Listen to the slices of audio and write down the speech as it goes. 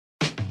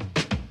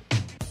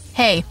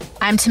Hey,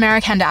 I'm Tamara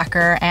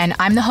Kandaker, and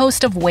I'm the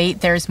host of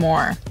Wait, There's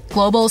More,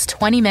 Global's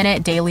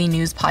 20-minute daily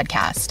news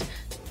podcast.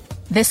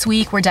 This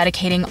week, we're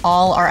dedicating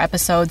all our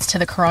episodes to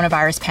the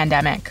coronavirus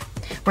pandemic.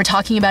 We're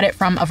talking about it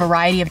from a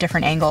variety of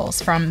different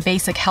angles, from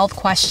basic health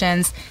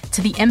questions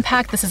to the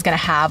impact this is going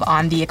to have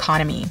on the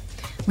economy.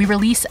 We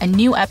release a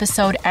new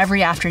episode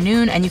every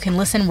afternoon, and you can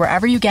listen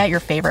wherever you get your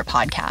favorite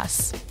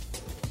podcasts.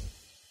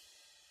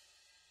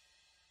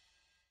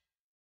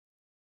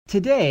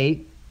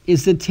 Today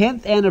is the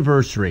 10th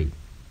anniversary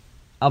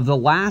of the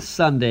last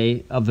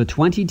Sunday of the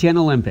 2010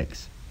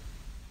 Olympics,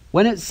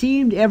 when it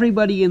seemed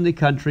everybody in the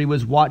country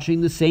was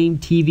watching the same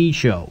TV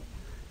show,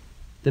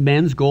 the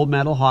men's gold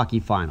medal hockey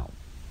final.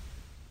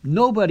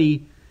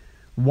 Nobody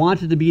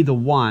wanted to be the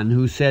one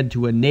who said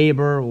to a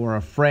neighbor or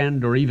a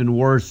friend or even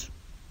worse,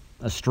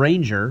 a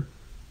stranger,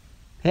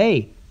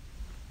 "Hey,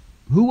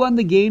 who won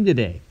the game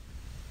today?"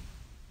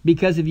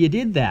 Because if you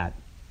did that,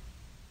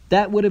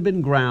 that would have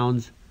been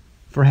grounds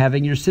for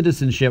having your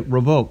citizenship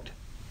revoked.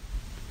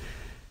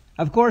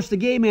 Of course, the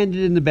game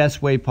ended in the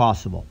best way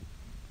possible.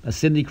 A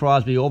Sidney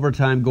Crosby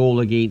overtime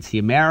goal against the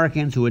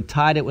Americans, who had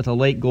tied it with a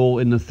late goal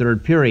in the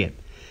third period.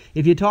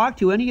 If you talk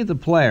to any of the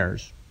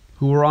players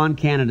who were on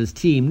Canada's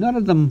team, none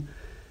of them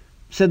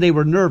said they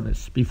were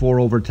nervous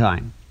before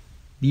overtime.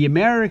 The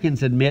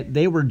Americans admit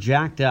they were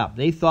jacked up.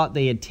 They thought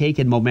they had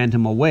taken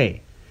momentum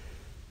away.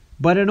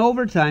 But in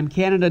overtime,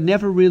 Canada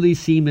never really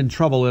seemed in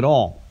trouble at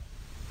all.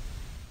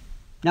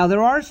 Now,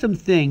 there are some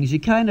things you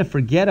kind of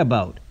forget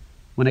about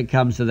when it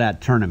comes to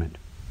that tournament.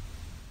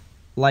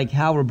 Like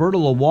how Roberto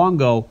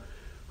Luongo,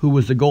 who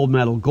was the gold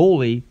medal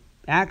goalie,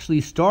 actually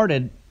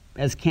started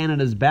as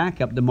Canada's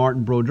backup to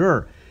Martin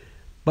Brodeur.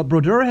 But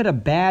Brodeur had a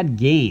bad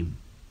game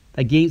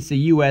against the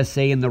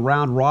USA in the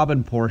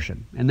round-robin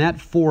portion, and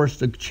that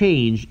forced a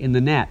change in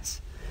the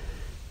nets.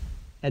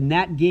 And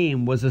that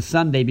game was a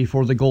Sunday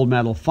before the gold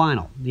medal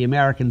final. The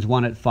Americans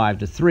won it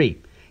 5-3.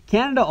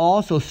 Canada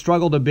also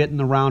struggled a bit in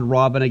the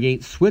round-robin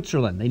against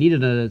Switzerland. They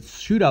needed a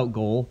shootout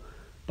goal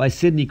by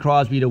Sidney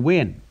Crosby to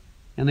win.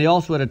 And they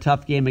also had a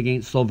tough game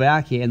against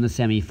Slovakia in the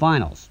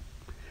semifinals.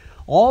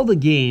 All the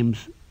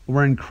games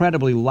were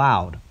incredibly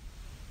loud.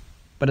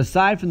 But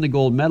aside from the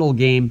gold medal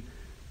game,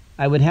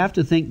 I would have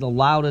to think the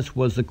loudest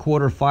was the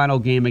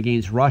quarterfinal game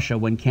against Russia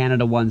when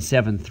Canada won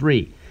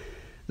 7-3.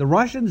 The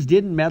Russians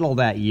didn't medal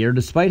that year,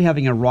 despite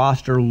having a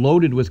roster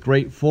loaded with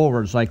great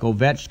forwards like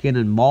Ovechkin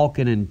and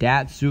Malkin and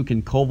Datsuk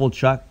and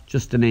Kovalchuk,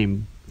 just to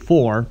name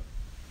four.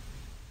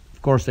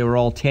 Of course, they were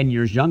all 10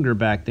 years younger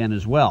back then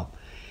as well.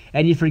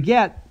 And you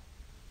forget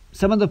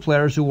some of the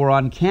players who were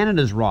on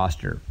Canada's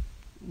roster,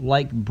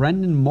 like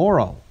Brendan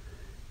Morrow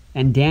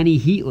and Danny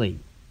Heatley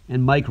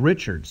and Mike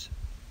Richards.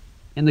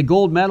 In the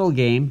gold medal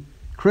game,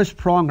 Chris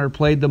Pronger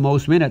played the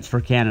most minutes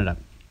for Canada.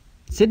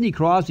 Sidney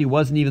Crosby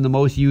wasn't even the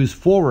most used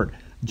forward.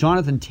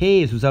 Jonathan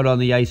Toews was out on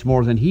the ice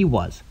more than he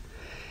was.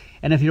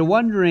 And if you're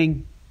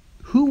wondering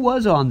who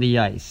was on the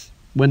ice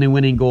when the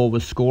winning goal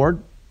was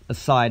scored,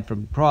 aside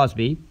from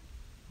Crosby,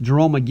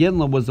 Jerome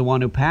McGinley was the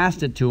one who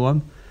passed it to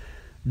him.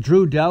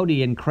 Drew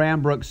Doughty and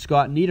Cranbrook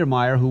Scott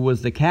Niedermayer, who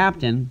was the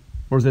captain,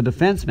 was the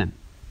defenseman.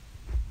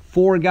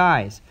 4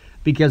 guys,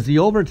 because the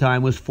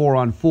overtime was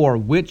 4-on-4,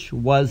 which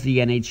was the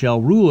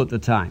NHL rule at the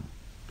time.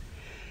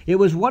 It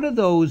was one of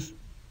those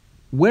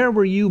 "where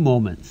were you"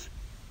 moments.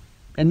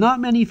 And not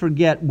many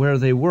forget where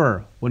they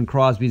were when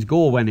Crosby's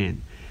goal went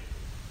in.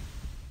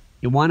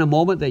 You want a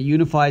moment that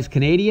unifies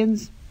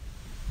Canadians?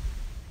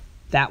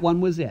 That one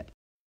was it.